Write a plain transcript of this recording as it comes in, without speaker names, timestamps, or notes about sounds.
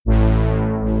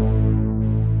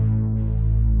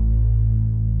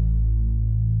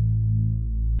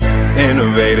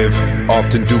innovative,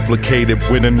 often duplicated.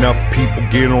 When enough people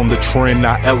get on the trend,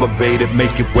 I elevate it,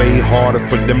 make it way harder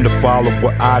for them to follow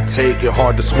what I take. It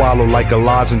hard to swallow like a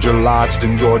lozenge lodged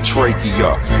in your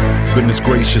trachea. Goodness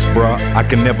gracious, bruh, I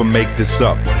can never make this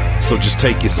up. So just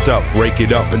take your stuff, rake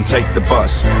it up and take the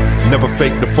bus. Never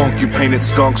fake the funk, you painted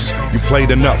skunks. You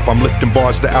played enough, I'm lifting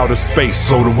bars to outer space,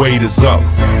 so the weight is up.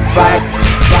 Fight.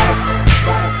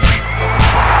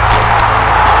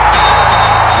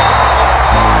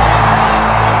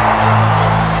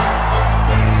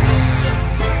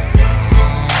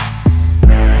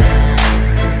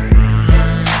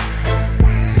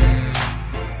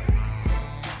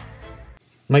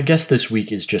 My guest this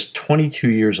week is just 22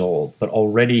 years old, but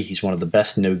already he's one of the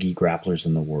best no-gi grapplers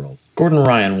in the world. Gordon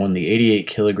Ryan won the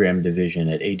 88-kilogram division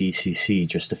at ADCC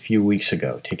just a few weeks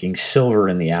ago, taking silver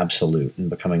in the absolute and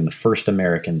becoming the first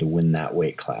American to win that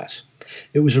weight class.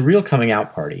 It was a real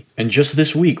coming-out party, and just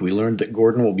this week we learned that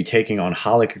Gordon will be taking on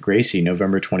Halik Gracie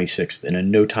November 26th in a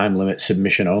no-time-limit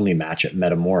submission-only match at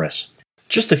Metamoris.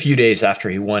 Just a few days after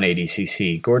he won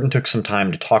ADCC, Gordon took some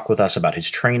time to talk with us about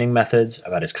his training methods,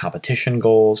 about his competition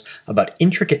goals, about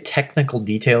intricate technical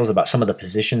details about some of the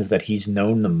positions that he's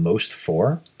known the most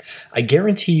for. I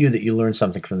guarantee you that you learned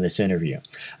something from this interview.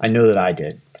 I know that I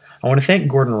did. I want to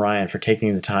thank Gordon Ryan for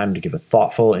taking the time to give a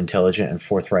thoughtful, intelligent, and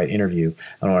forthright interview,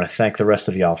 and I want to thank the rest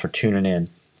of y'all for tuning in.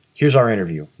 Here's our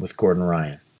interview with Gordon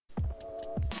Ryan.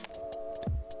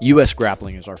 US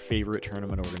Grappling is our favorite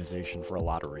tournament organization for a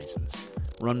lot of reasons.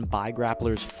 Run by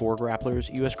grapplers for grapplers,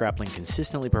 US Grappling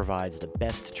consistently provides the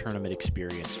best tournament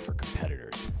experience for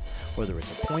competitors. Whether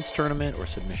it's a points tournament or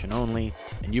submission only,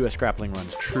 and US Grappling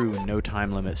runs true and no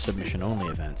time limit submission only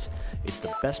events, it's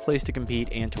the best place to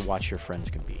compete and to watch your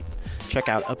friends compete. Check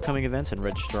out upcoming events and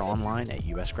register online at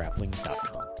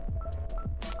usgrappling.com.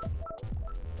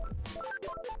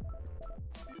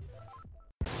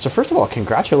 So first of all,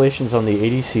 congratulations on the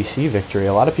ADCC victory.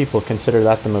 A lot of people consider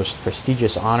that the most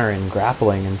prestigious honor in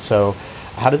grappling, and so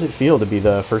how does it feel to be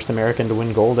the first American to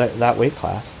win gold at that weight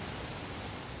class?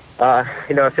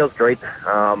 It feels great.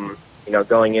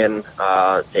 Going in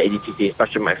to ADCC,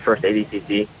 especially my first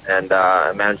ADCC, and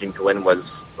managing to win was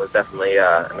definitely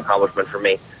an accomplishment for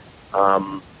me.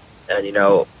 In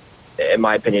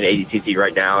my opinion, ADCC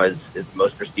right now is the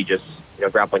most prestigious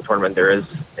grappling tournament there is.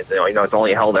 It's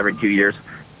only held every 2 years.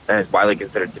 And it's widely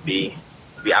considered to be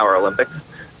our Olympics.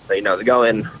 So, to go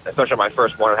in, especially my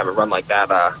first one, and have a run like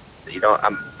that, I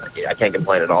can't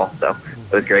complain at all. So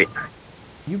it was great.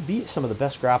 You beat some of the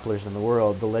best grapplers in the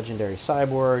world, the legendary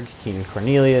Cyborg, Keenan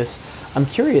Cornelius. I'm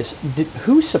curious,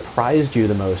 who surprised you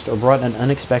the most or brought an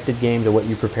unexpected game to what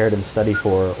you prepared and studied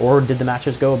for, or did the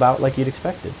matches go about like you'd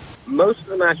expected? Most of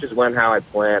the matches went how I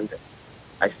planned.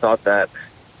 I thought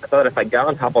if I got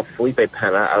on top of Felipe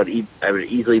Pena, I would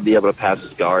easily be able to pass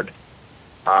his guard.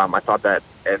 I thought that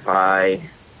I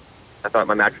thought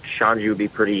my match with Shanji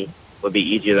would be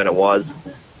easier than it was.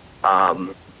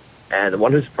 And the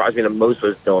one who surprised me the most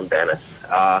was Dylan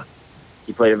Banas.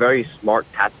 He played a very smart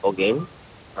tactical game,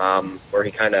 where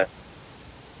he kind of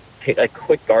hit like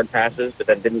quick guard passes, but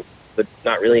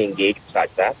not really engage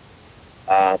besides that.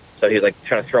 So he was like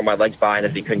trying to throw my legs by, and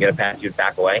if he couldn't get a pass, he would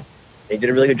back away. He did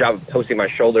a really good job of posting my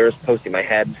shoulders, posting my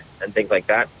head, and things like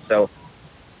that. So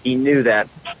he knew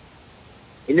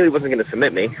he wasn't going to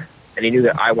submit me, and he knew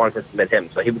that I wanted to submit him.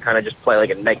 So he would kind of just play like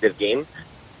a negative game,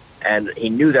 and he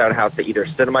knew that I would have to either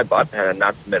sit on my butt and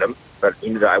not submit him, but he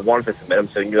knew that I wanted to submit him,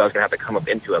 so he knew I was going to have to come up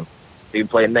into him. So he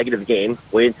would play a negative game,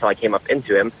 wait until I came up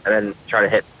into him, and then try to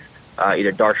hit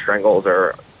either dart strangles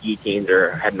or guillotines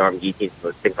or head and arm guillotines,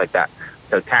 things like that.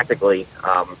 So tactically,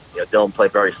 Dylan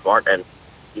played very smart, and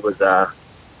he was one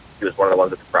of the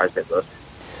ones that surprised me most.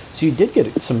 So you did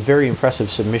get some very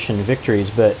impressive submission victories,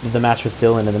 but the match with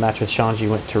Dylan and the match with Shanji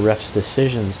went to refs'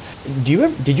 decisions.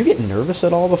 Did you get nervous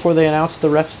at all before they announced the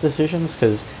refs' decisions?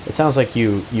 Because it sounds like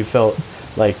you felt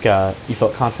like you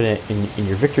felt confident in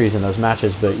your victories in those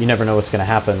matches, but you never know what's going to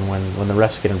happen when the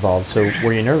refs get involved. So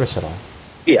were you nervous at all?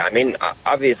 Yeah, I mean,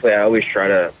 obviously, I always try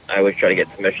to get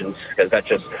submissions because that's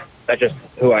just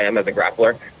who I am as a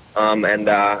grappler.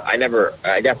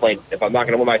 I definitely, if I'm not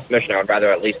going to win by submission, I would rather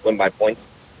at least win by points.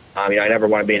 I never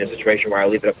want to be in a situation where I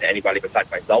leave it up to anybody besides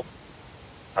myself.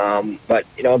 But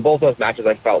in both those matches,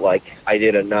 I felt like I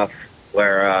did enough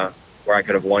where I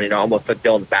could have won. Almost took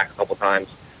Dylan back a couple times,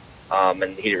 and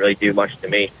he didn't really do much to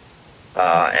me.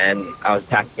 And I was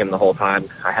attacking him the whole time.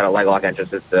 I had a leg lock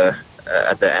entrance at the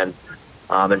end.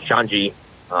 And Shanji,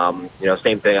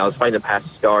 same thing. I was fighting the pass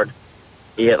guard.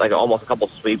 He hit like almost a couple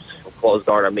sweeps from closed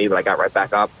guard on me, but I got right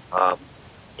back up. I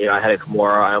had a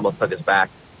Kimura. I almost took his back.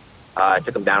 I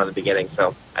took him down at the beginning.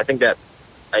 So I think that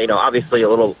obviously a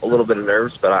little bit of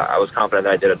nerves, but I was confident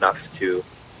that I did enough to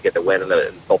get the win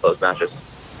in both those matches.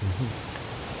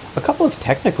 A couple of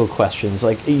technical questions.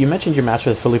 Like you mentioned your match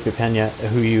with Felipe Pena,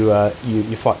 who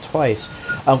you fought twice.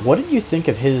 What did you think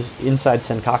of his inside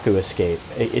Senkaku escape?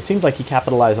 It seemed like he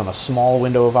capitalized on a small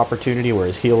window of opportunity where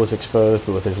his heel was exposed,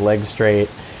 but with his legs straight,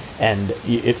 and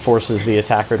it forces the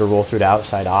attacker to roll through to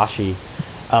outside Ashi.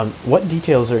 What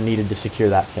details are needed to secure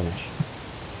that finish?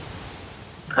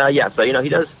 So he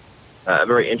does a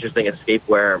very interesting escape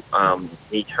where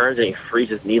he turns and he frees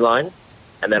his knee line.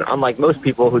 And then, unlike most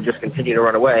people who just continue to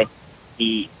run away,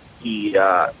 he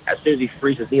as soon as he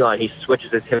frees his knee line, he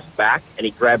switches his hips back and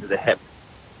he grabs the hip.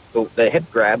 So the hip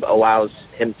grab allows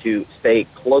him to stay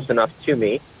close enough to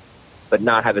me, but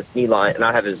not have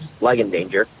his leg in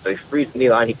danger. So he frees the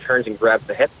knee line, he turns and grabs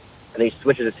the hip, and then he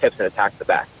switches his hips and attacks the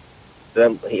back. So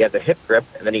then he has a hip grip,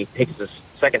 and then he takes his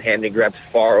second hand and he grabs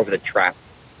far over the trap,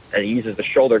 and he uses the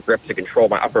shoulder grip to control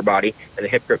my upper body, and the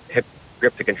hip grip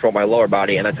to control my lower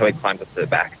body, and that's how he climbs up to the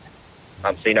back.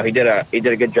 He did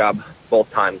a good job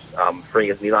both times, freeing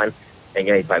his knee line and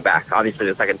getting my back. Obviously,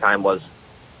 the second time was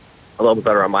a little bit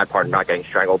better on my part, not getting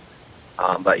strangled.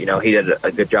 But he did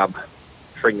a good job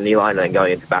freeing the knee line and then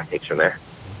going into back takes from there.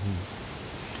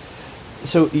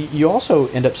 So you also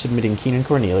end up submitting Keenan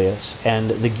Cornelius,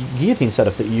 and the guillotine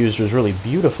setup that you used was really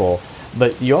beautiful.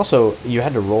 But you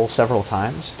had to roll several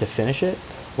times to finish it.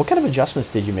 What kind of adjustments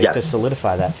did you make to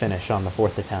solidify that finish on the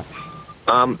fourth attempt?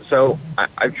 So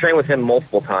I've trained with him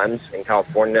multiple times in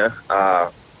California,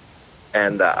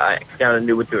 and I kind of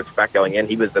knew what to expect going in.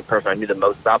 He was the person I knew the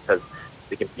most about because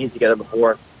we competed together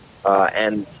before,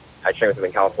 and I trained with him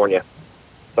in California.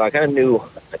 So we kind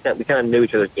of knew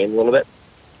each other's game a little bit.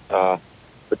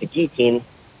 With the guillotine,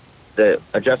 the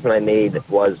adjustment I made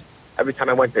was every time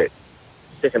I went to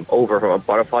sit him over from a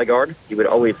butterfly guard, he would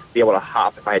always be able to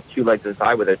hop. If I had two legs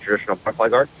inside with a traditional butterfly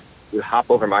guard, he would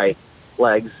hop over my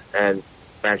legs and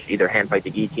manage to either hand fight the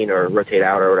guillotine or rotate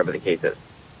out or whatever the case is.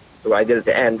 So what I did at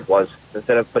the end was,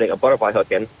 instead of putting a butterfly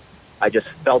hook in, I just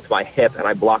felt my hip and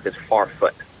I blocked his far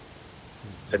foot.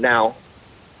 So now,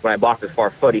 when I blocked his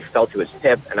far foot, he fell to his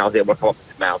hip and I was able to come up with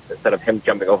his mount instead of him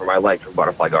jumping over my legs from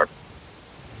butterfly guard.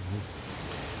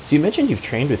 So you mentioned you've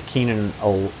trained with Keenan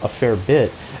a fair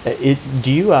bit.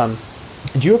 Do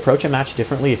you approach a match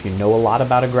differently if you know a lot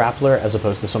about a grappler as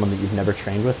opposed to someone that you've never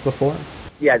trained with before?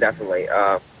 Yeah, definitely.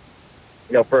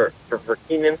 For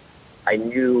Keenan, I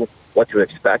knew what to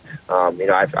expect.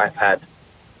 I've had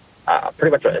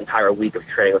pretty much an entire week of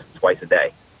training with him twice a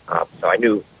day. So I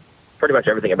knew pretty much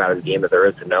everything about his game that there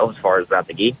is to know as far as about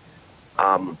the gi.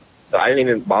 So I didn't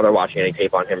even bother watching any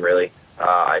tape on him, really.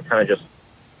 I kind of just,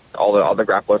 all the other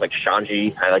grapplers like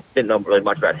Shanji, I didn't know really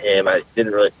much about him. I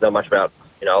didn't really know much about,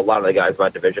 a lot of the guys in my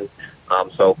division.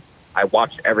 So I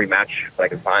watched every match that I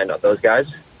could find of those guys,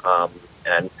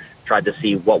 and tried to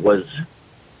see what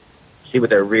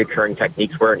their reoccurring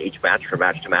techniques were in each match from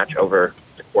match to match over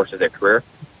the course of their career.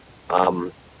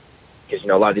 Because,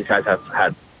 a lot of these guys have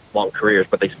had long careers,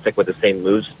 but they stick with the same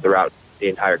moves throughout the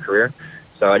entire career.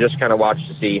 So I just kind of watched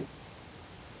to see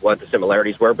what the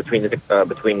similarities were between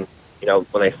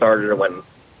when they started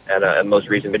and most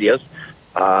recent videos.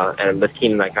 And with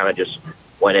Keenan, I kind of just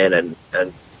went in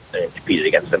and competed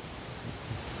against him.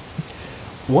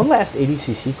 One last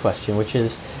ADCC question, which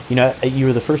is, you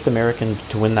were the first American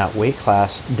to win that weight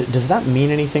class. Does that mean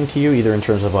anything to you, either in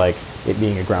terms of it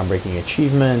being a groundbreaking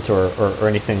achievement or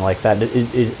anything like that?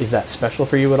 Is that special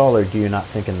for you at all, or do you not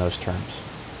think in those terms?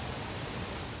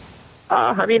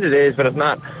 It is, but it's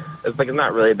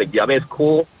not really a big deal. It's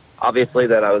cool, obviously,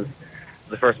 that I was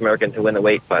the first American to win the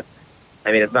weight, but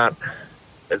it's not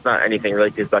anything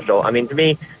really too special. To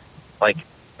me, I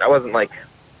wasn't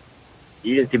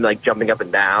you didn't see me jumping up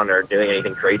and down or doing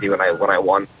anything crazy when I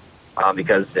won,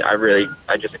 because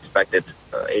I just expected,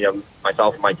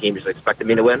 myself and my team just expected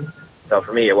me to win. So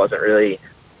for me, it wasn't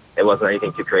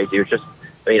anything too crazy. It was just,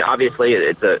 obviously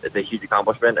it's a huge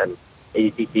accomplishment, and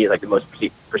ADCC is the most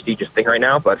prestigious thing right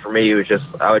now. But for me, it was just,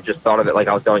 I just thought of it like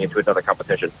I was going into another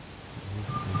competition.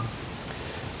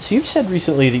 So you've said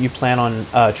recently that you plan on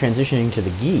transitioning to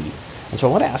the gi. And so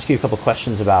I want to ask you a couple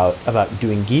questions about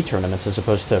doing gi tournaments as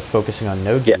opposed to focusing on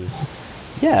no gi.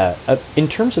 Yeah. In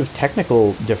terms of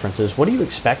technical differences, what do you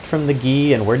expect from the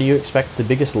gi, and where do you expect the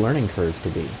biggest learning curve to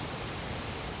be?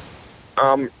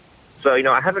 So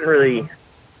I haven't really.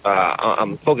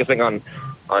 I'm focusing on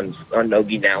no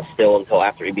gi now still until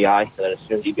after EBI, and then as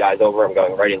soon as EBI is over, I'm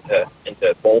going right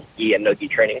into both gi and no gi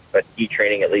training, but gi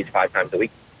training at least 5 times a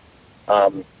week,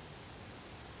 and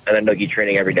then no gi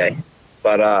training every day.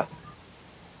 But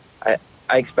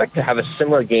I expect to have a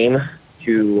similar game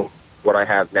to what I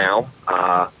have now,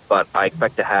 but I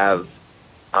expect to have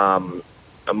a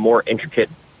more intricate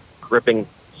gripping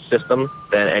system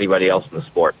than anybody else in the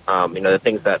sport. The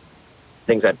things that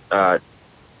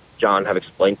John have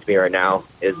explained to me right now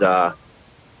is,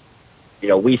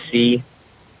 we see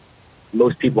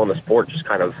most people in the sport just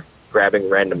kind of grabbing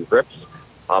random grips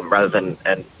rather than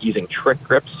and using trick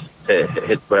grips to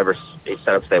hit whatever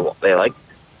setups they like.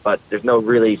 But there's no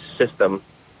really system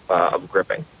of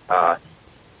gripping. So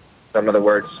in other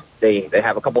words, they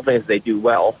have a couple things they do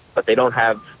well, but they don't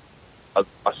have a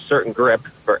certain grip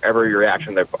for every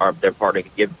reaction their partner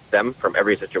can give them from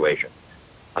every situation.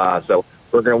 So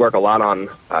we're going to work a lot on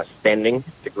standing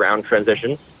to ground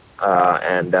transitions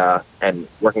and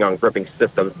working on gripping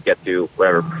systems to get to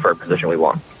whatever preferred position we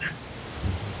want.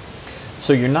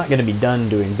 So you're not going to be done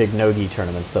doing big no-gi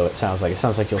tournaments, though. It sounds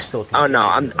like you'll still. Oh no,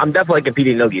 I'm definitely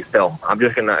competing no-gi still. I'm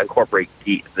just going to incorporate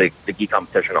the gi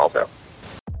competition also.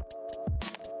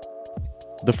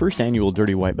 The first annual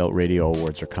Dirty White Belt Radio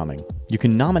Awards are coming. You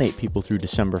can nominate people through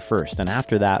December 1st, and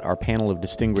after that, our panel of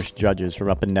distinguished judges from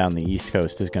up and down the East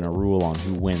Coast is going to rule on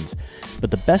who wins.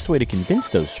 But the best way to convince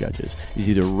those judges is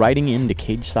either writing in to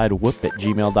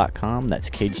cagesidewhoop@gmail.com, that's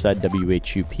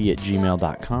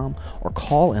cagesidewhup@gmail.com, or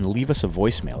call and leave us a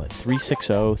voicemail at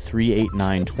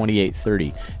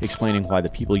 360-389-2830, explaining why the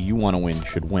people you want to win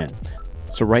should win.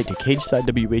 So write to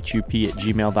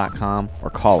cagesidewhup@gmail.com or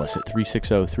call us at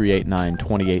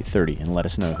 360-389-2830 and let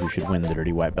us know who should win the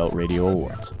Dirty White Belt Radio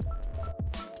Awards.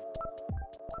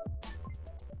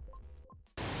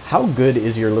 How good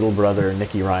is your little brother,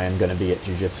 Nicky Ryan, going to be at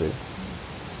jiu-jitsu?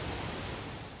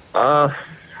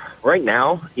 Right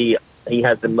now, he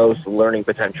has the most learning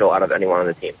potential out of anyone on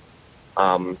the team.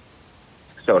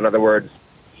 So in other words,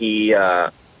 he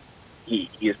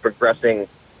is progressing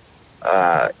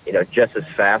just as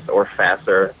fast or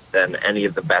faster than any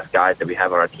of the best guys that we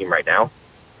have on our team right now.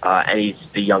 And he's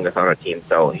the youngest on our team.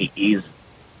 So he's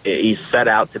set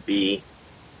out to be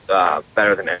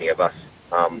better than any of us.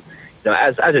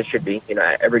 As it should be.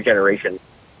 Every generation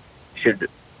should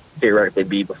theoretically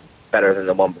be better than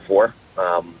the one before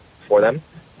for them.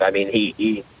 I mean,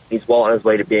 he's well on his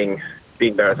way to being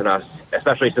better than us,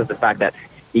 especially since the fact that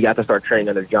he got to start training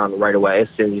under John right away as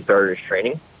soon as he started his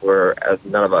training, whereas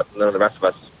none of the rest of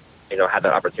us, had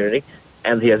that opportunity.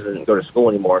 And he doesn't go to school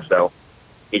anymore, so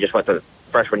he just went to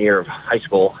freshman year of high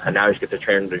school, and now he just gets to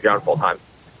train under John full time.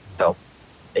 So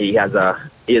he has a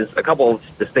couple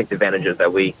of distinct advantages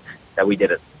that we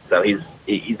didn't. So he's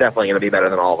definitely going to be better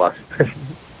than all of us.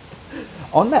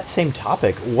 On that same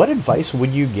topic, what advice would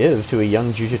you give to a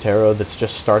young jiu-jitero that's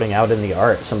just starting out in the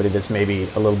art, somebody that's maybe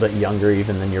a little bit younger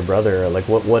even than your brother? Like,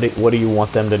 what do you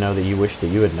want them to know that you wish that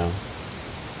you had known?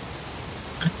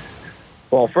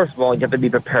 Well, first of all, you have to be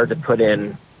prepared to put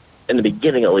in the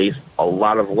beginning at least, a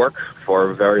lot of work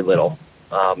for very little.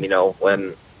 I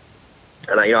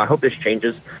hope this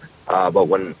changes, but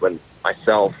when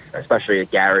myself, especially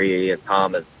Gary and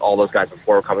Tom and all those guys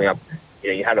before were coming up,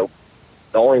 you had the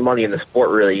only money in the sport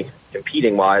really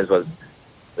competing wise was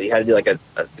you had to do like a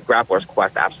Grappler's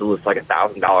Quest Absolute for like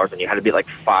 $1,000, and you had to be like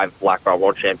 5 black belt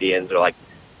world champions or like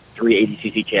 3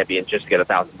 ADCC champions just to get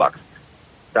 $1,000.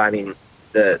 So I mean,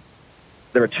 the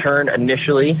return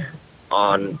initially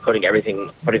on putting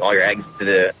all your eggs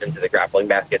into the grappling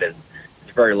basket is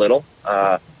very little.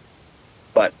 But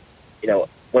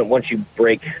once you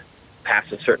break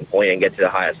past a certain point and get to the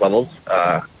highest levels,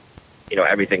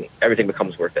 everything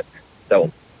becomes worth it.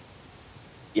 So,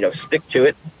 stick to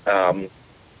it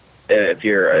if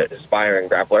you're an aspiring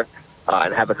grappler,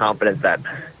 and have the confidence that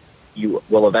you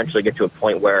will eventually get to a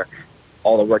point where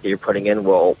all the work that you're putting in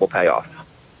will pay off.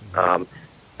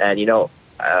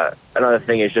 Another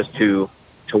thing is just to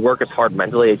work as hard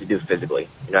mentally as you do physically.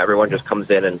 Everyone just comes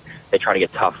in and they try to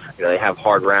get tough. They have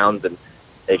hard rounds and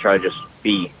they try to just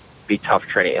be tough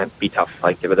training and be tough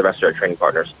like with the rest of their training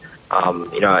partners.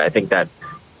 I think that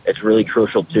it's really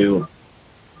crucial to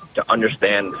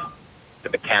understand the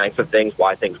mechanics of things,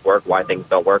 why things work, why things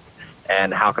don't work,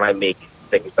 and how can I make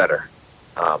things better.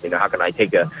 How can I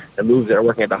take the moves that are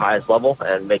working at the highest level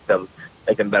and make them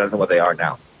better than what they are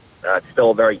now. It's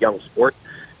still a very young sport,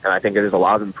 and I think there's a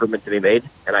lot of improvement to be made.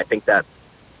 And I think that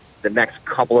the next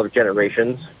couple of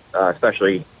generations,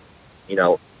 especially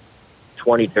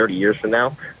 20, 30 years from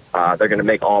now, they're going to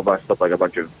make all of us look like a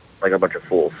bunch of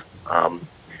fools.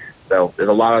 So there's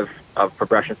a lot of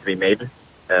progression to be made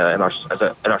in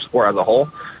our sport as a whole.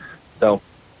 So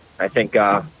I think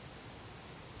in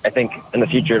the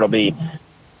future it'll be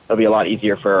a lot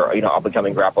easier for up and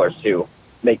coming grapplers to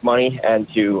make money and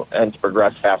to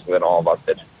progress faster than all of us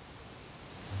did.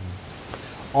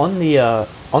 On the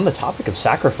On the topic of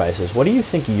sacrifices, what do you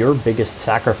think your biggest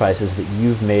sacrifices that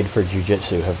you've made for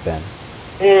jiu-jitsu have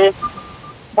been?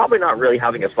 Probably not really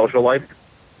having a social life.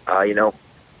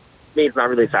 Me, it's not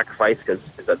really a sacrifice because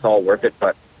that's all worth it.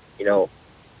 But I don't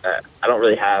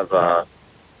really have. I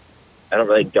don't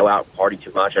really go out and party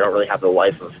too much. I don't really have the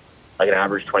life of like an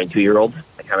average 22-year-old.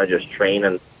 I kind of just train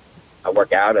and I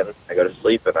work out and I go to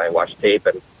sleep and I watch tape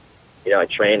and I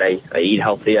train. I eat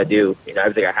healthy. I do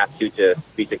everything I have to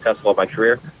be successful in my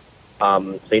career.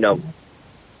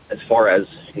 As far as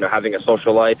having a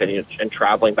social life and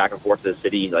traveling back and forth to the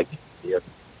city, like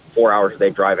 4 hours a day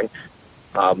driving.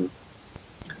 I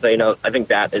think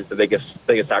that is the biggest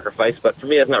sacrifice. But for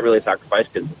me, it's not really a sacrifice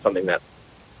because it's something that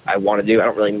I want to do. I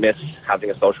don't really miss having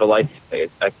a social life.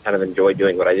 I kind of enjoy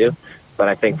doing what I do. But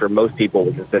I think for most people,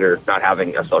 we consider not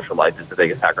having a social life is the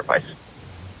biggest sacrifice.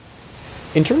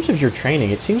 In terms of your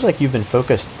training, it seems like you've been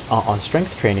focused on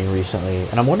strength training recently,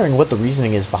 and I'm wondering what the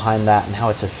reasoning is behind that and how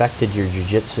it's affected your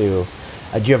jiu-jitsu.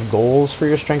 Do you have goals for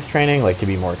your strength training, like to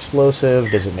be more explosive?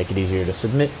 Does it make it easier to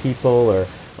submit people, or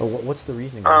what's the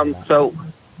reasoning behind that? So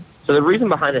the reason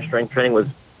behind the strength training was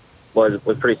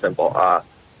pretty simple.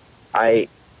 I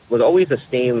was always the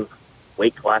same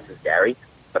weight class as Gary,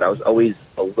 but I was always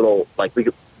a little like when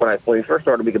we first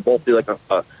started, we could both do like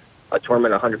a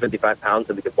tournament 155 pounds,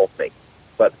 and we could both make.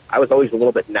 But I was always a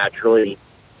little bit naturally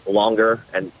longer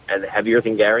and heavier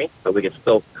than Gary, but we could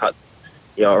still cut,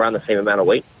 around the same amount of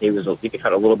weight. He could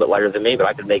cut a little bit lighter than me, but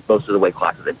I could make most of the weight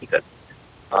classes that he could.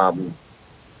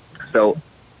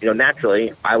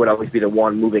 Naturally, I would always be the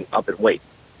one moving up in weight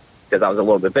because I was a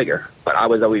little bit bigger. But I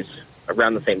was always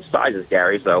around the same size as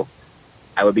Gary, so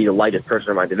I would be the lightest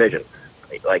person in my division.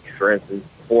 Like for instance,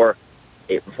 before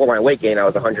my weight gain, I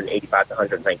was 185 to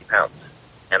 190 pounds.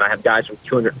 And I have guys from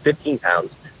 215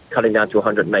 pounds cutting down to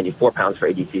 194 pounds for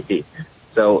ADCC.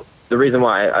 So the reason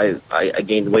why I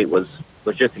gained weight was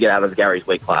just to get out of Gary's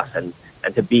weight class and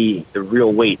to be the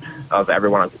real weight of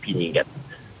everyone I'm competing against.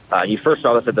 You first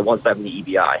saw this at the 170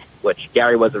 EBI, which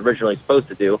Gary was originally supposed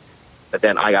to do, but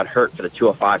then I got hurt for the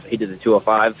 205. He did the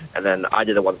 205, and then I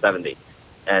did the 170.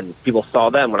 And people saw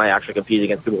then when I actually competed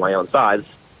against people my own size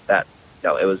that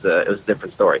it was a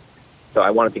different story. So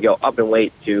I wanted to go up in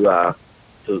weight to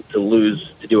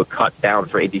do a cut down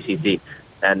for ADCC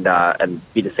and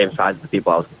be the same size as the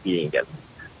people I was competing against.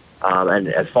 And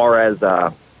as far as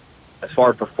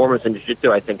performance in jiu-jitsu,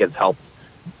 I think it's helped.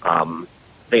 I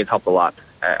think it's helped a lot.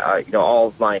 All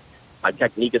of my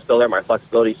technique is still there, my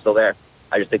flexibility is still there.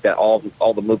 I just think that all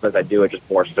the movements I do are just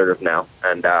more assertive now,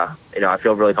 and I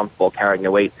feel really comfortable carrying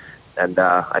the weight, and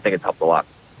I think it's helped a lot.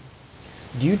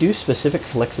 Do you do specific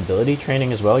flexibility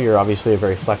training as well? You're obviously a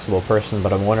very flexible person,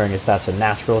 but I'm wondering if that's a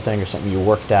natural thing or something you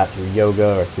worked at through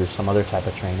yoga or through some other type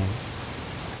of training.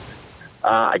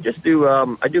 I just do.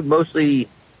 I do mostly.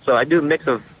 So I do a mix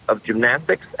of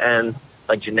gymnastics and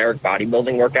like generic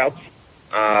bodybuilding workouts,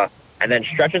 and then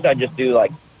stretches. I just do I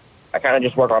kind of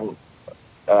just work on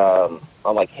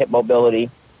like hip mobility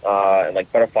and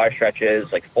like butterfly stretches,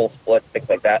 like full splits, things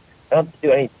like that. I don't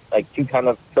do any like too kind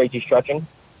of crazy stretching.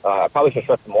 I probably should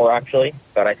stretch more actually,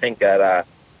 but I think that I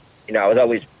was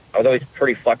always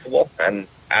pretty flexible, and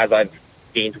as I've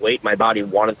gained weight, my body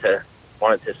wanted to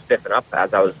stiffen up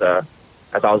as I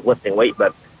was lifting weight,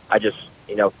 but I just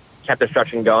kept the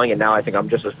stretching going, and now I think I'm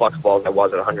just as flexible as I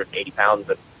was at 180 pounds,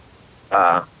 and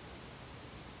I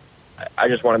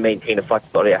just want to maintain the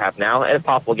flexibility I have now, and if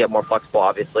possible, get more flexible,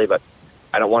 obviously, but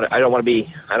I don't want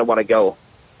to go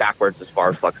backwards as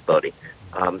far as flexibility.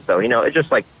 So it's just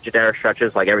like generic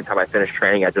stretches. Like every time I finish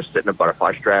training, I just sit in a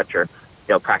butterfly stretch or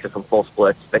practice some full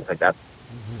splits, things like that.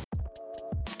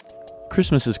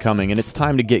 Christmas is coming, and it's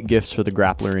time to get gifts for the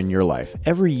grappler in your life.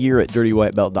 Every year at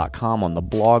DirtyWhiteBelt.com on the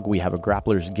blog, we have a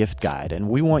grappler's gift guide, and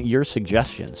we want your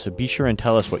suggestions, so be sure and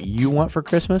tell us what you want for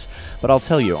Christmas. But I'll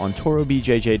tell you, on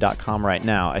ToroBJJ.com right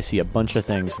now, I see a bunch of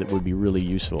things that would be really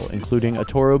useful, including a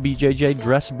Toro BJJ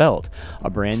dress belt, a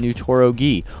brand new Toro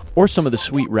gi, or some of the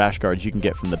sweet rash guards you can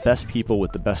get from the best people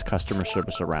with the best customer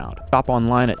service around. Shop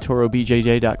online at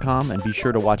ToroBJJ.com, and be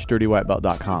sure to watch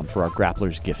DirtyWhiteBelt.com for our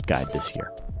grappler's gift guide this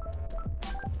year.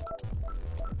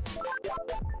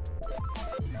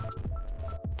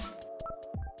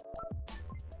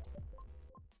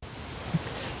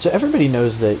 So everybody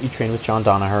knows that you train with John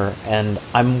Danaher, and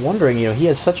I'm wondering, he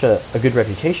has such a good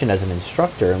reputation as an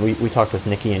instructor, and we talked with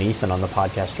Nikki and Ethan on the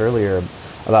podcast earlier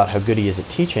about how good he is at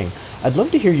teaching. I'd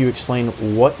love to hear you explain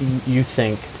what you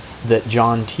think that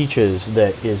John teaches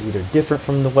that is either different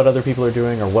from what other people are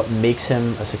doing, or what makes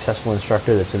him a successful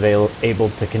instructor that's able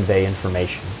to convey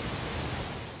information.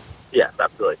 Yes,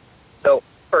 absolutely. So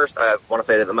first, I want to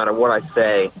say that no matter what I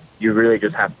say, you really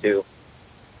just have to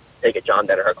take a John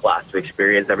Danaher class to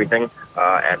experience everything.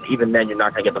 And even then, you're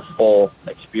not going to get the full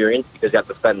experience because you have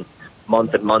to spend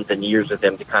months and months and years with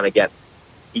him to kind of get.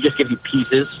 He just gives you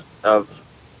pieces of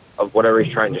whatever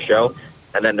he's trying to show,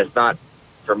 and then it's not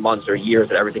for months or years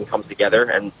that everything comes together,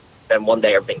 and then one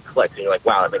day everything clicks, and you're like,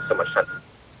 wow, that makes so much sense.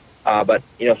 But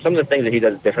some of the things that he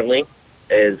does differently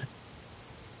is,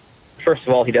 first of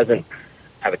all, he doesn't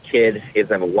have a kid, he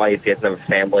doesn't have a wife, he doesn't have a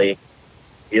family,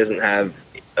 he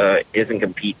doesn't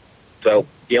compete. So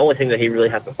the only thing that he really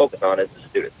has to focus on is the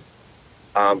students.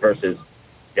 Versus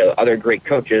other great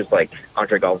coaches like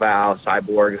Andre Galvao,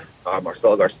 Cyborg,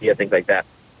 Marcelo Garcia, things like that.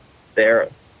 They're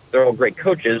all great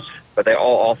coaches, but they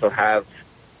all also have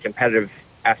competitive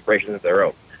aspirations of their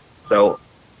own. So,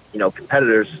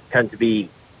 competitors tend to be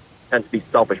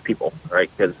selfish people,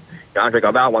 right? Because Andre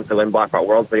Galvao wants to win Black Belt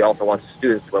Worlds, but he also wants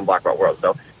students to win Black Belt Worlds.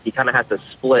 So he kind of has to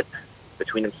split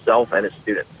between himself and his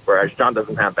students, whereas John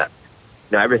doesn't have that.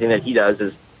 Everything that he does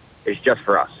is just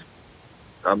for us.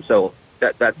 So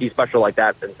he's special like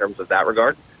that in terms of that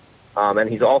regard. And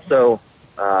he's also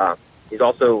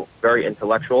very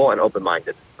intellectual and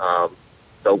open-minded.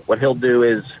 So what he'll do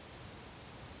is,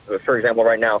 for example,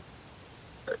 right now,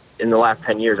 in the last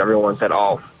 10 years, everyone said,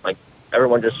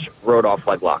 everyone just wrote off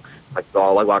leg locks.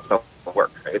 All leg locks don't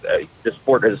work. The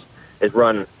sport is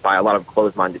run by a lot of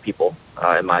closed-minded people,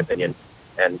 in my opinion.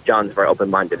 And John's very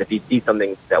open-minded. If he sees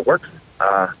something that works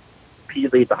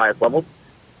repeatedly at the highest levels,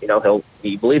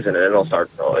 he believes in it, and he'll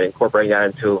start incorporating that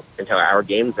into our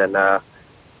games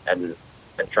and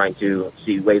trying to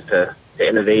see ways to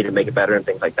innovate and make it better and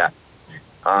things like that.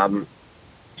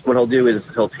 What he'll do is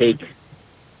he'll take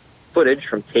footage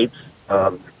from tapes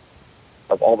of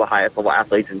all the highest level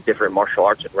athletes in different martial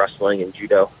arts and wrestling and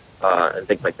judo and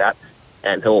things like that,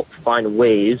 and he'll find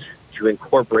ways to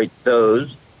incorporate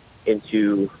those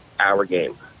into our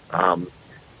game.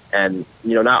 And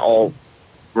not all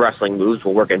wrestling moves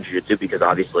will work in jiu-jitsu because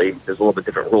obviously there's a little bit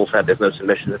different rule set. There's no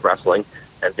submissions in wrestling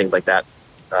and things like that.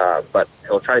 But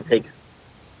he'll try to take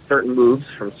certain moves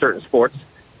from certain sports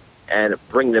and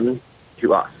bring them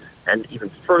to us. And even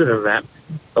further than that,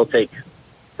 he'll take,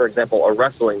 for example, a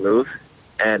wrestling move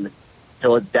and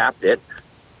he'll adapt it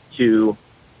to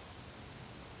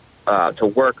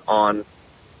work on,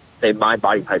 say, my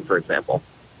body type, for example.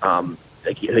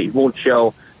 He won't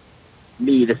show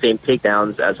me the same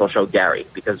takedowns as he'll show Gary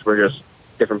because we're just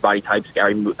different body types.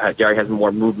 Gary has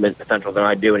more movement potential than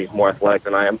I do, and he's more athletic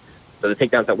than I am. So the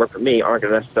takedowns that work for me aren't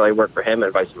going to necessarily work for him,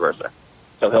 and vice versa.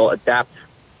 So he'll adapt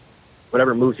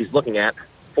whatever moves he's looking at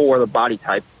for the body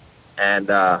type and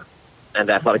the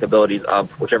athletic abilities of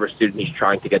whichever student he's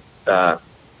trying to get to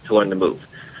learn the move.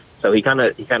 So he kind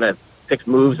of picks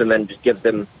moves and then just gives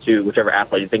them to whichever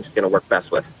athlete he thinks is going to work best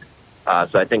with.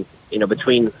 So I think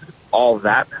between all of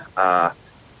that,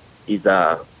 he's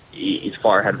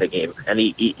far ahead of the game, and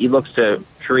he looks to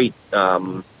create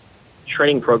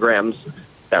training programs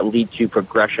that lead to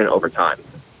progression over time,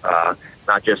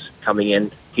 not just coming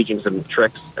in, teaching some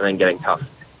tricks, and then getting tough.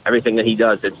 Everything that he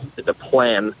does, it's a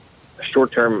plan, a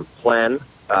short-term plan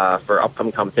for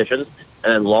upcoming competitions,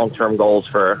 and then long-term goals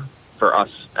for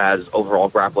us as overall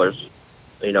grapplers,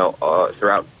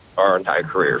 throughout our entire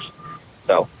careers.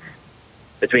 So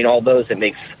between all those, it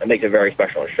makes a very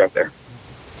special instructor.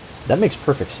 That makes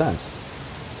perfect sense.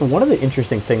 One of the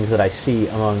interesting things that I see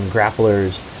among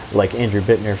grapplers like Andrew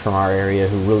Bittner from our area,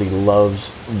 who really loves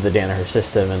the Danaher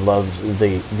system and loves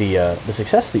the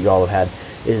success that you all have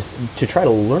had, is to try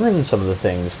to learn some of the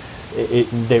things.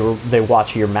 They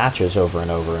watch your matches over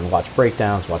and over and watch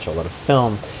breakdowns, watch a lot of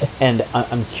film, and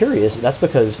I'm curious. That's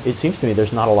because it seems to me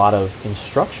there's not a lot of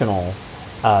instructional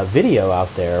video out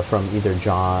there from either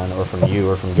John or from you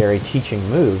or from Gary teaching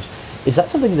moves. Is that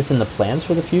something that's in the plans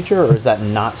for the future, or is that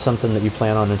not something that you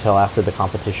plan on until after the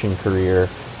competition career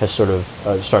has sort of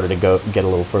started to get a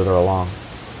little further along?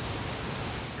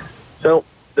 So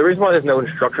the reason why there's no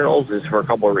instructionals is for a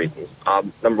couple of reasons.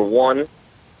 Number one,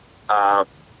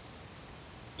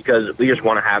 because we just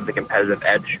want to have the competitive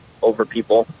edge over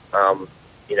people,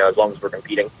 as long as we're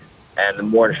competing. And the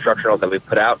more instructionals that we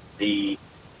put out, the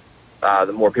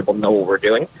more people know what we're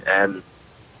doing, and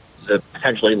the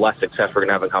potentially less success we're going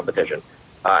to have in competition.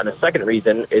 And the second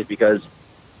reason is because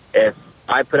if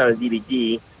I put out a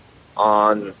DVD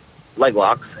on leg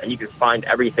locks and you can find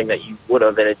everything that you would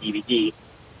have in a DVD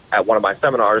at one of my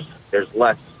seminars, you're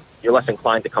less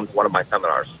inclined to come to one of my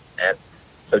seminars. And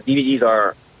so DVDs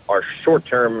are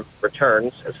short-term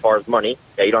returns as far as money.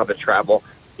 Yeah, you don't have to travel.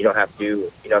 You don't have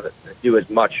to do as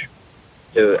much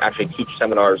to actually teach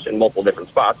seminars in multiple different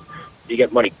spots. You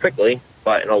get money quickly,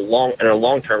 but in a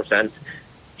long-term sense,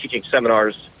 teaching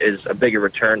seminars is a bigger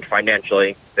return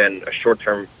financially than a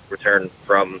short-term return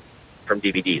from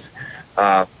DVDs.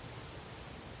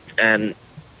 And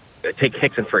take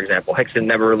Rickson, for example. Rickson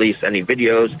never released any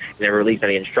videos, never released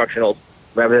any instructionals.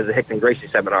 Whenever there's a Rickson Gracie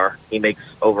seminar, he makes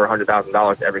over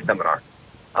 $100,000 every seminar.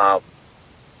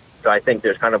 So I think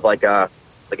there's kind of like a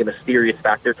mysterious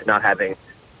factor to not having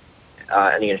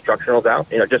any instructionals out.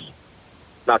 Just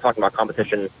not talking about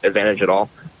competition advantage at all.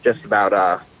 Just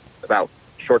about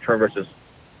short-term versus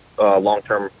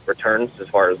long-term returns as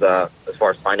far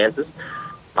as finances.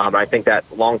 I think that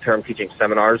long-term teaching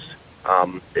seminars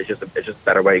is just a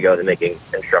better way to go than making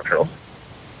instructionals.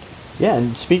 Yeah,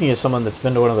 and speaking as someone that's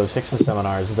been to one of those Rickson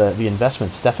seminars, the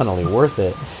investment's definitely worth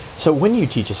it. So when you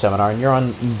teach a seminar, and you're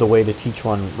on the way to teach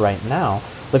one right now,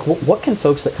 like what can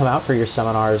folks that come out for your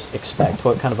seminars expect?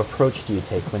 What kind of approach do you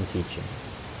take when teaching?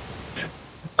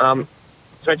 So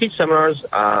I teach seminars.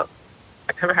 I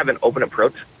kind of have an open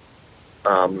approach.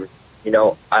 Me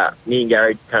and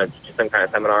Gary kind of teach some kind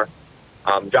of seminar.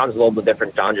 John's a little bit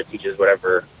different. John just teaches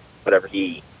whatever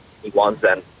he wants,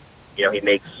 and he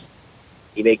makes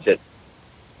it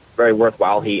very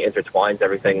worthwhile. He intertwines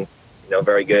everything,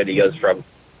 very good. He goes from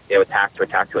attack to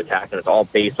attack to attack, and it's all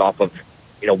based off of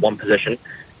one position,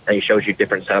 and he shows you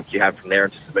different setups you have from there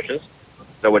into submissions.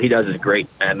 So what he does is great,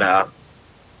 and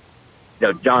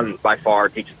John by far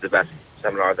teaches the best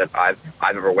seminar that I've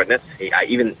ever witnessed. I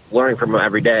even learning from him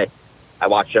every day. I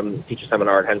watched him teach a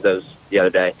seminar at Henzo's the other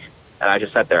day, and I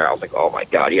just sat there. I was like, "Oh my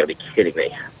God, you gotta be kidding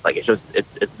me!" Like it's a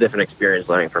different experience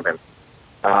learning from him.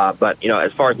 But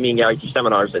as far as me and Gary teach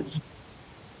seminars, it's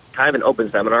kind of an open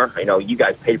seminar. You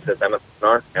guys paid for the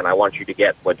seminar, and I want you to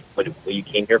get what you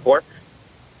came here for.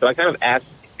 So I kind of ask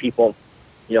people,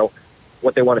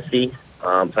 what they want to see.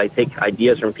 So I take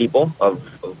ideas from people of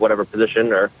whatever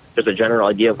position or just a general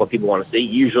idea of what people want to see.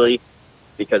 Usually,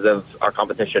 because of our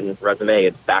competition resume,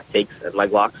 it's back takes and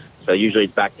leg locks. So usually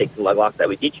it's back takes and leg locks that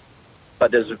we teach. But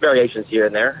there's variations here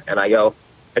and there, and I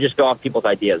just go off people's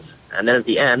ideas. And then at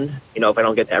the end, if I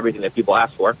don't get to everything that people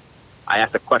ask for, I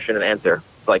ask a question and answer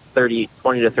for like 20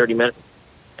 to 30 minutes.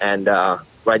 And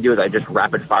what I do is I just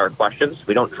rapid fire questions.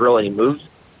 We don't drill any moves,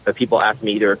 but people ask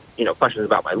me either, questions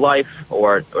about my life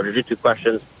or jiu-jitsu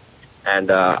questions.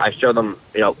 And I show them,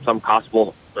 some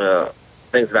possible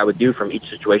things that I would do from each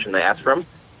situation they ask from.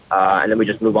 And then we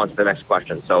just move on to the next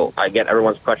question. So I get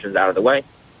everyone's questions out of the way.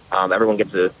 Everyone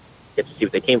gets to see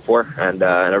what they came for, and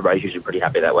everybody's usually pretty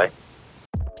happy that way.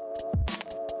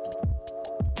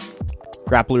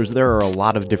 Grapplers, there are a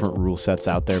lot of different rule sets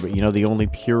out there, but the only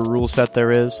pure rule set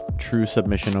there is? True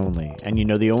submission only. And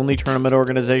the only tournament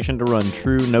organization to run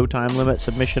true no time limit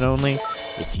submission only?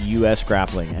 It's US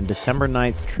Grappling. And December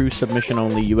 9th, true submission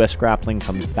only US Grappling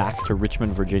comes back to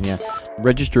Richmond, Virginia.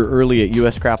 Register early at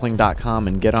usgrappling.com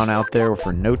and get on out there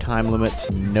for no time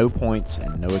limits, no points,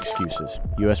 and no excuses.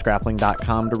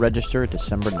 usgrappling.com to register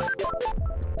December 9th.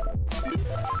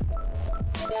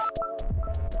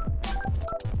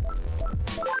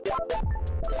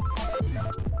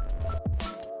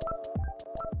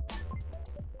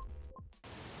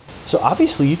 So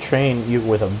obviously you train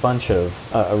with a bunch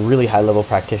of really high-level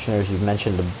practitioners. You've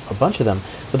mentioned a bunch of them,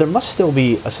 but there must still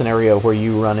be a scenario where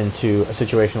you run into a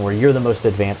situation where you're the most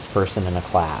advanced person in a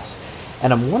class.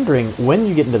 And I'm wondering, when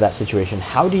you get into that situation,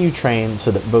 how do you train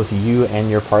so that both you and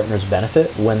your partners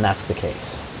benefit when that's the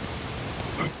case?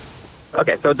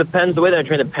 Okay, so it depends. The way that I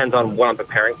train depends on what I'm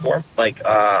preparing for. Like,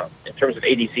 in terms of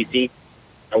ADCC,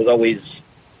 I was always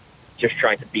just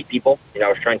trying to beat people. I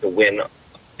was trying to win,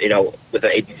 with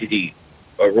an ADCC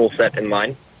rule set in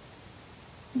mind.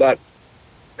 But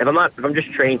if I'm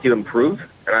just training to improve,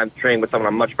 and I'm training with someone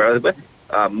I'm much better with,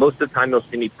 most of the time you'll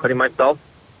see me putting myself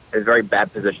in very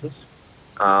bad positions,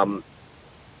 and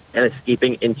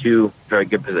escaping into very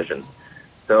good positions.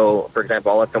 So, for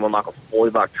example, I'll let someone lock a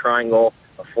fully locked triangle,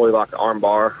 a fully locked arm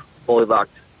bar, fully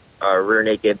locked rear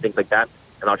naked, things like that,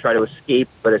 and I'll try to escape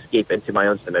into my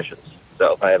own submissions.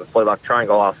 So if I have a fully locked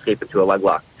triangle, I'll escape into a leg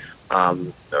lock.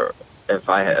 Or if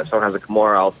someone has a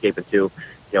Kimura, I'll escape into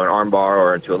an arm bar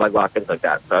or into a leg lock, things like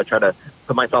that. So I try to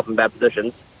put myself in bad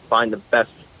positions, find the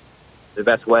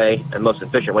best way and most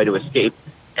efficient way to escape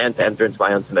and to enter into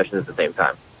my own submissions at the same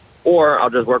time. Or I'll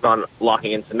just work on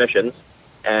locking in submissions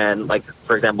and, like,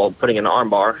 for example, putting in an arm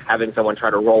bar, having someone try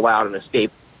to roll out and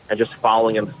escape, and just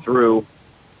following them through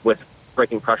with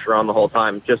breaking pressure on the whole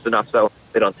time, just enough so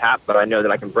they don't tap, but I know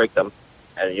that I can break them,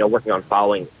 and working on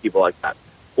following people like that.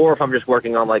 Or if I'm just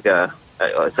working on like a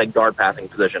say guard passing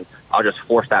position, I'll just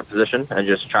force that position and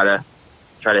just try to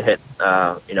hit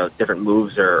different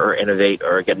moves or innovate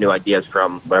or get new ideas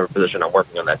from whatever position I'm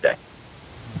working on that day.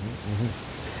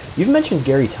 Mm-hmm. You've mentioned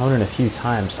Gary Tonin a few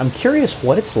times. I'm curious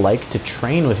what it's like to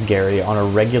train with Gary on a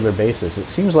regular basis. It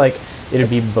seems like it'd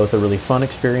be both a really fun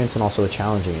experience and also a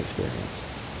challenging experience.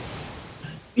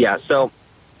 Yeah, so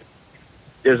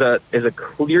there's a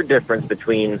clear difference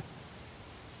between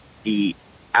the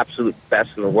absolute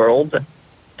best in the world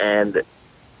and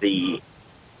the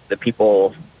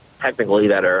people technically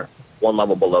that are one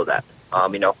level below that.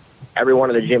 Everyone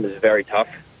in the gym is very tough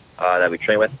that we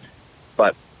train with,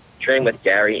 but training with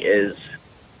Gary is,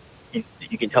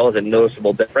 you can tell, is a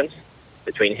noticeable difference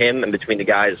between him and between the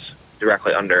guys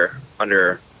directly under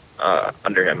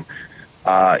him.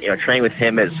 Training with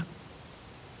him is,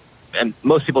 and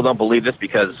most people don't believe this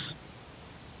because,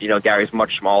 Gary's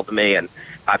much smaller than me, and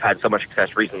I've had so much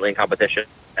success recently in competition,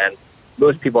 and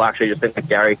most people actually just think that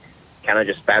Gary kind of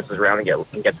just bounces around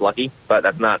and gets lucky, but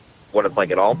that's not what it's like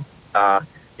at all.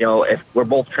 If we're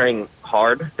both training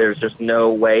hard, there's just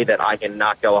no way that I can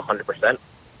not go 100%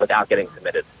 without getting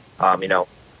submitted.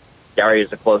 Gary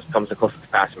comes the closest to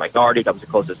passing my guard. He comes the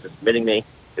closest to submitting me.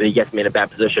 If he gets me in a bad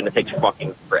position, it takes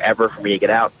fucking forever for me to get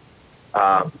out.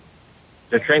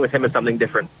 So training with him is something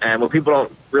different. And what people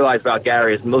don't realize about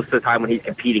Gary is most of the time when he's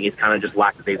competing, he's kind of just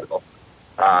lackadaisical.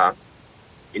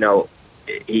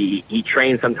 He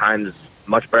trains sometimes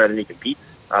much better than he competes.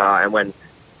 And when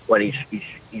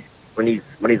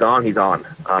he's on, he's on.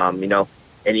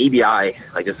 In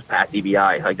EBI, like this past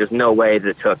EBI, like there's no way that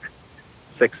it took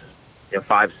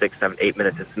 5, 6, 7, 8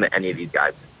 minutes to submit any of these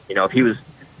guys. If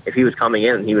he was coming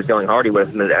in and he was going hard, he would have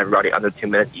submitted everybody under 2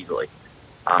 minutes easily.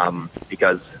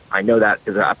 Because I know that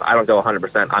because if I don't go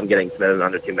 100%, I'm getting submitted in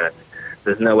under 2 minutes.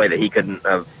 There's no way that he couldn't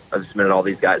have submitted all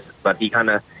these guys. But he kind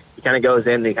of goes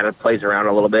in and he kind of plays around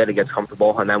a little bit, he gets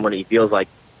comfortable, and then when he feels like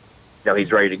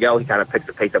he's ready to go, he kind of picks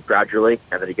the pace up gradually,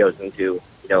 and then he goes into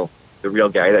the real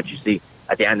Gary that you see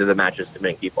at the end of the matches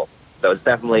submitting people. So it's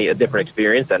definitely a different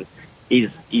experience, and he's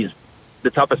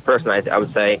the toughest person I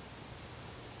would say.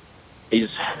 He's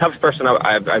the toughest person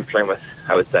I've trained with,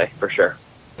 I would say, for sure.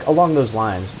 Along those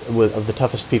lines, of the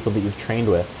toughest people that you've trained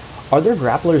with, are there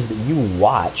grapplers that you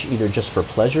watch either just for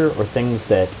pleasure or things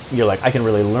that you're like, I can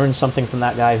really learn something from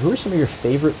that guy? Who are some of your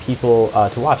favorite people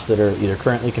to watch that are either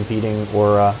currently competing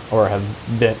or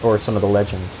have been, or some of the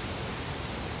legends?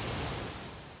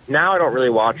 Now I don't really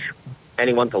watch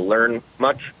anyone to learn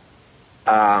much,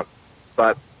 but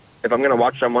if I'm going to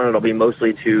watch someone, it'll be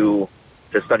mostly to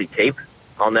study tape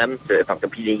on them, if I'm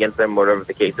competing against them, whatever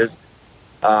the case is.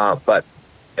 But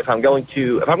if I'm going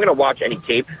to watch any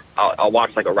tape, I'll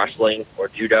watch like a wrestling or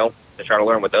judo to try to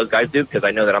learn what those guys do, because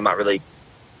I know that I'm not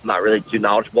really too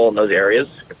knowledgeable in those areas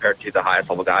compared to the highest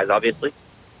level guys, obviously.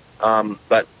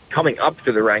 But coming up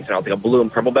through the ranks, and I'll take a blue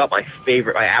and purple belt. My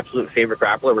absolute favorite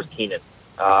grappler was Keenan.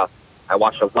 I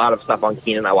watched a lot of stuff on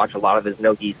Keenan. I watched a lot of his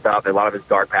no-gi stuff, a lot of his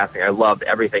guard passing. I loved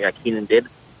everything that Keenan did,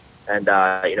 and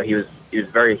he was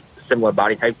very similar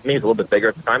body type to me. He was a little bit bigger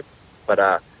at the time,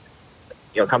 but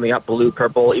coming up blue,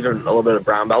 purple, even a little bit of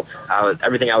brown belt,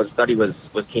 everything I would study was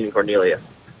Keenan Cornelius.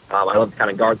 I loved the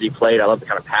kind of guards he played. I loved the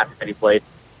kind of passes that he played,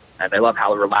 and I love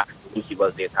how relaxed and loose he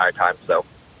was the entire time. So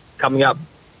coming up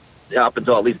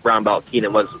until at least brown belt,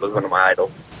 Keenan was one of my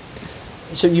idols.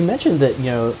 So you mentioned that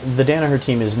the Danaher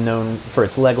team is known for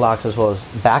its leg locks as well as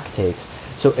back takes.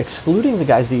 So excluding the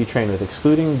guys that you train with,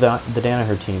 excluding the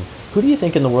Danaher team, who do you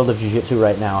think in the world of jiu-jitsu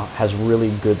right now has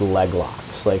really good leg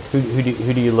locks? Like who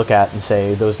do you look at and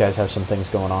say those guys have some things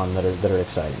going on that are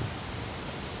exciting?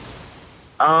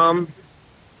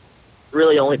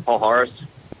 Really only Paul Harris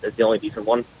is the only decent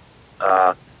one,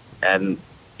 and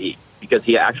because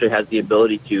he actually has the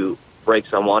ability to break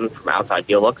someone from outside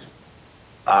heel hooks.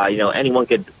 Anyone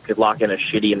could lock in a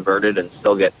shitty inverted and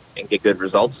still get good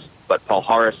results, but Paul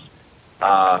Harris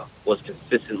was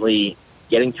consistently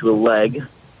getting to a leg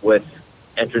with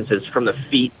entrances from the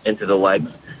feet into the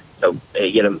legs. So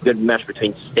you get a good mesh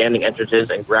between standing entrances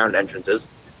and ground entrances.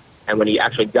 And when he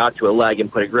actually got to a leg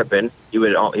and put a grip in, he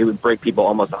would break people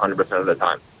almost 100% of the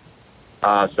time.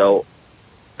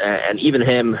 And even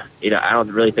him, I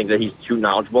don't really think that he's too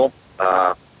knowledgeable.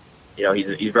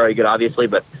 He's very good, obviously,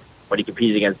 but when he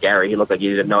competed against Gary, he looked like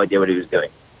he had no idea what he was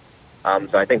doing.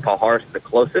 So I think Paul Harris is the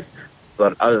closest,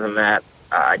 but other than that,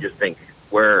 I just think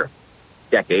we're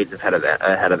decades ahead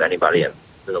of anybody in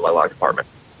the leg lock department.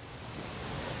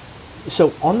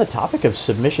 So on the topic of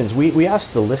submissions, we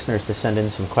asked the listeners to send in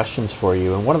some questions for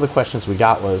you, and one of the questions we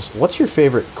got was, what's your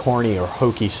favorite corny or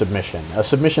hokey submission? A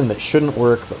submission that shouldn't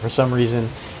work, but for some reason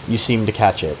you seem to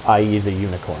catch it, i.e. the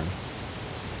unicorn.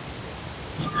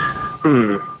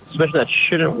 Submission that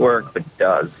shouldn't work, but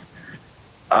does.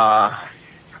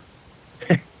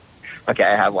 Okay,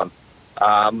 I have one.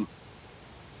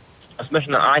 a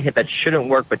submission that I hit that shouldn't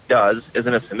work but does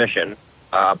isn't a submission,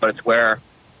 but it's where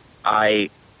I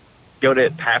go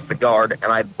to pass the guard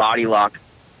and I body lock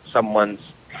someone's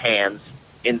hands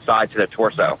inside to their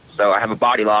torso. So I have a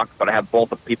body lock, but I have both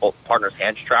the partner's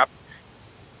hands trapped.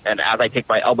 And as I take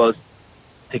my elbows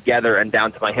together and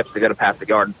down to my hips to go to pass the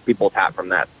guard, people tap from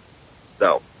that.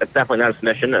 So it's definitely not a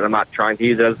submission, and I'm not trying to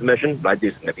use it as a submission, but I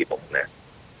do submit people from there.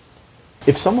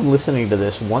 If someone listening to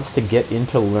this wants to get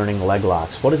into learning leg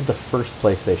locks, what is the first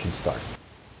place they should start?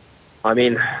 I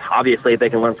mean, obviously, if they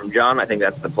can learn from John, I think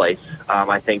that's the place.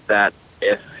 I think that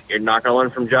if you're not going to learn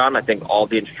from John, I think all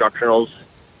the instructionals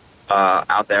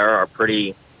out there are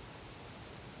pretty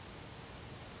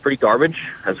garbage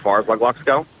as far as leg locks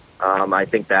go. I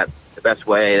think that the best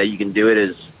way that you can do it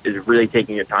is really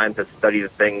taking your time to study the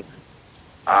things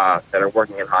that are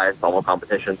working in highest level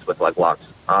competitions with leg locks.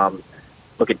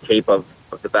 Look at tape of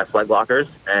the best leg lockers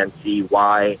and see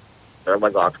why their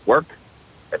leg locks work,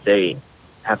 if they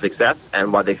have success,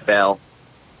 and why they fail,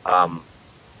 and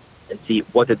see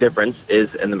what the difference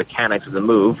is in the mechanics of the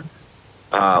move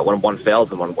when one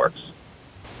fails and one works.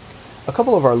 A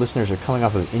couple of our listeners are coming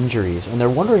off of injuries, and they're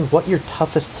wondering what your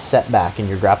toughest setback in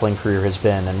your grappling career has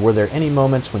been, and were there any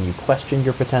moments when you questioned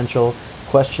your potential,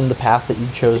 questioned the path that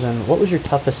you'd chosen? What was your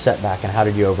toughest setback, and how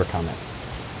did you overcome it?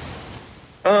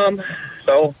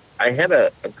 So I had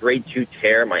a grade 2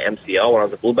 tear in my MCL when I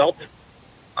was a blue belt,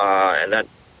 and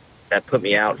that put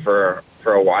me out for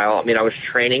a while. I mean, I was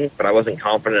training, but I wasn't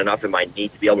confident enough in my knee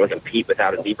to be able to compete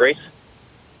without a knee brace.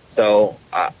 So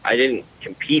I didn't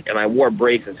compete, and I wore a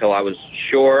brace until I was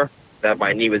sure that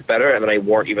my knee was better, and then I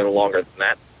wore it even longer than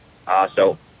that.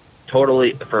 So in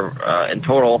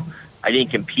total, I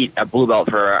didn't compete at blue belt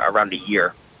for around a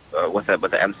year with the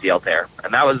MCL tear,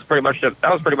 and that was pretty much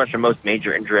the most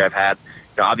major injury I've had.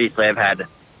 Obviously, I've had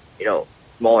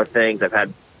smaller things. I've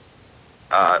had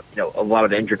a lot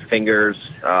of injured fingers,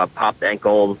 popped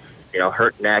ankles,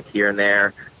 hurt neck here and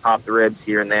there, popped ribs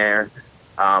here and there.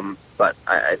 But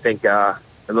I think the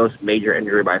most major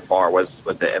injury by far was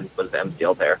the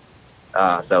MCL tear.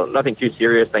 So nothing too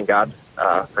serious, thank God,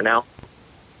 for now.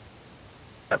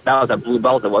 That was a blue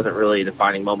belt. It wasn't really a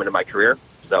defining moment in my career.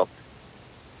 So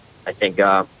I think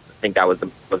that was the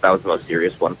most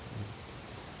serious one.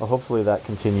 Well, hopefully that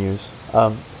continues.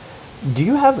 I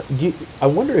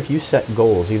wonder if you set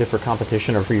goals either for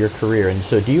competition or for your career, and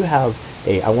so do you have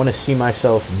I want to see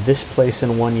myself this place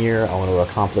in 1 year, I want to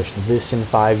accomplish this in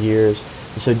 5 years,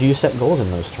 so do you set goals in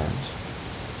those terms?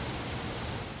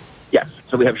 Yes,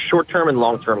 so we have short-term and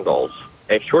long-term goals.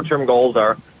 Short-term goals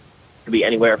could be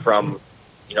anywhere from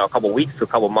a couple weeks to a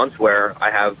couple months, where I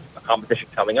have a competition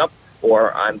coming up,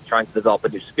 or I'm trying to develop a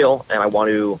new skill and I want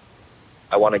to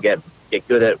get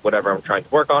good at whatever I'm trying to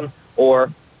work on, or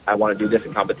I want to do this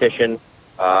in competition,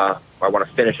 or I want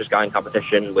to finish this guy in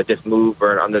competition with this move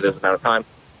or under this amount of time,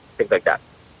 things like that.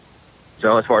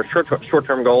 So as far as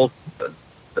short-term goals,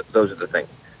 those are the things.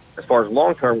 As far as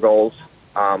long-term goals,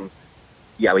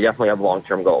 we definitely have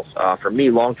long-term goals. For me,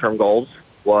 long-term goals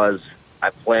was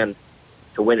I planned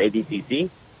to win ADCC.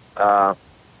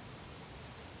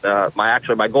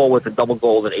 My goal was a double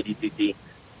gold in ADCC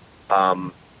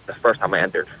the first time I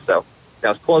entered. So that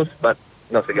was close, but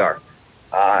no cigar.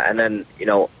 And then,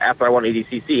 after I won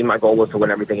ADCC, my goal was to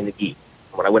win everything in the gi.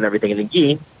 When I win everything in the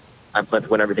gi, I plan to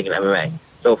win everything in MMA.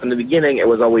 So from the beginning, it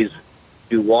was always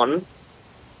do one,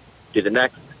 do the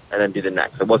next, and then do the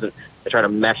next. It wasn't trying to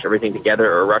mesh everything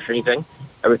together or rush anything.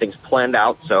 Everything's planned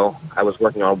out, so I was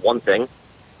working on one thing.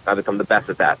 I become the best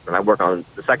at that. And I work on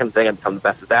the second thing and become the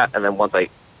best at that. And then once I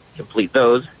complete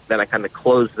those, then I kind of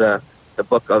close the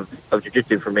book of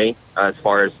jiu-jitsu for me as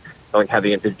far as going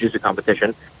heavy into jiu-jitsu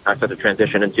competition. I start to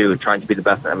transition into trying to be the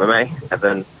best in MMA and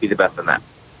then be the best in that.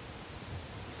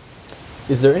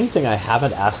 Is there anything I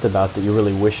haven't asked about that you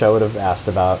really wish I would have asked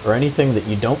about, or anything that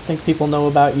you don't think people know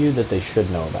about you that they should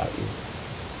know about you?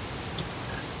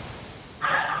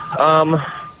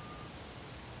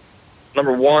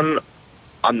 Number one,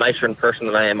 I'm nicer in person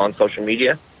than I am on social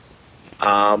media, as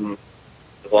long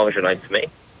as you're nice to me.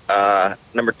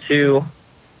 Number two,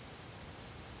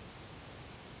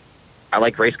 I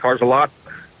like race cars a lot,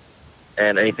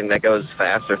 and anything that goes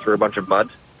fast or through a bunch of mud.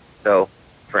 So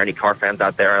for any car fans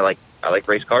out there, I like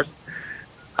race cars.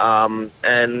 And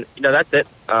that's it.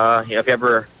 If you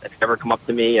ever come up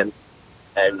to me and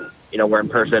we're in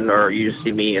person, or you just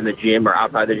see me in the gym or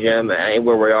outside the gym,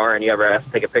 anywhere we are, and you ever ask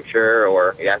to take a picture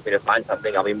or you ask me to sign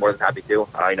something, I'll be more than happy to.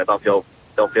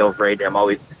 Don't feel afraid. I'm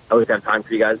always have time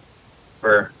for you guys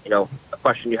for a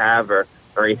question you have or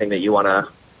anything that you wanna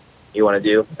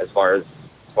do as far as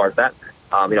that.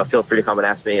 Feel free to come and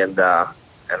ask me, and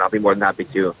I'll be more than happy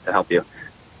to help you.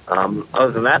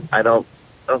 Other than that, I don't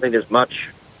think there's much.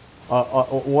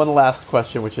 One last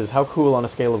question, which is, how cool on a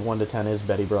scale of 1 to 10 is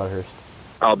Betty Broadhurst?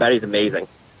 Oh, Betty's amazing.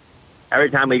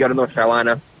 Every time we go to North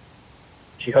Carolina,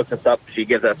 she hooks us up. She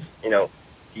gives us,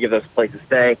 she gives us a place to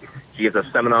stay. She gives us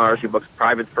seminars. She books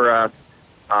privates for us.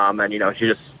 And,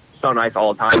 she's just so nice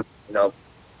all the time.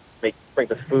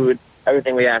 Brings us food.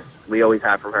 Everything we ask, we always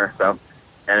have from her. So,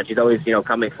 and she's always,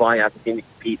 coming, flying out to see me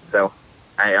compete. So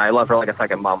I love her like a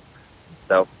second mom.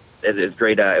 So it was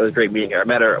great. It was great meeting her. I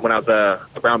met her when I was a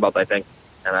brown belt, I think,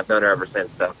 and I've known her ever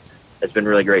since. So it's been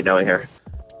really great knowing her.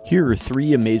 Here are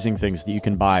 3 amazing things that you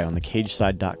can buy on the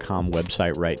CageSide.com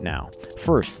website right now.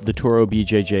 First, the Toro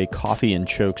BJJ Coffee and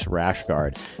Chokes Rash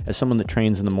Guard. As someone that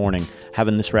trains in the morning,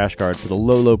 having this rash guard for the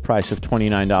low price of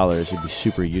 $29 would be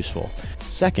super useful.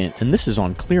 Second, and this is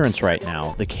on clearance right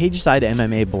now, the Cageside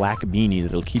MMA Black Beanie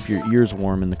that'll keep your ears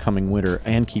warm in the coming winter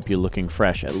and keep you looking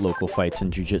fresh at local fights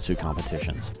and jiu-jitsu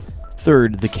competitions.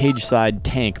 Third, the Cageside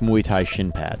Tank Muay Thai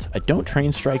shin pads. I don't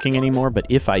train striking anymore, but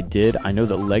if I did, I know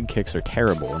that leg kicks are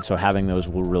terrible, and so having those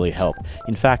will really help.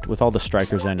 In fact, with all the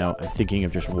strikers I know, I'm thinking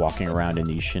of just walking around in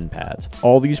these shin pads.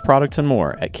 All these products and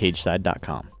more at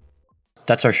Cageside.com.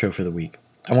 That's our show for the week.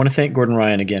 I want to thank Gordon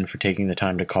Ryan again for taking the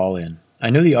time to call in. I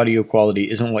know the audio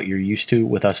quality isn't what you're used to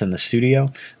with us in the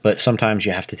studio, but sometimes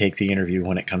you have to take the interview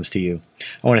when it comes to you.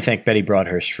 I want to thank Betty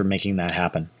Broadhurst for making that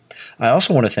happen. I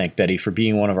also want to thank Betty for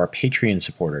being one of our Patreon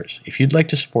supporters. If you'd like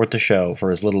to support the show for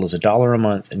as little as $1 a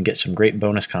month and get some great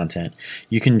bonus content,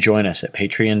 you can join us at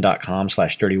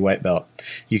patreon.com/dirtywhitebelt.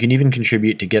 You can even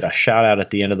contribute to get a shout out at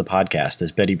the end of the podcast,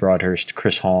 as Betty Broadhurst,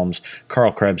 Chris Holmes,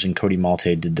 Carl Krebs, and Cody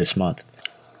Malte did this month.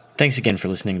 Thanks again for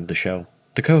listening to the show.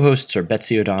 The co-hosts are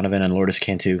Betsy O'Donovan and Lourdes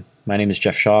Cantu. My name is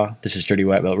Jeff Shaw. This is Dirty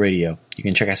White Belt Radio. You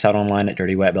can check us out online at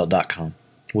dirtywhitebelt.com.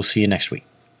 We'll see you next week.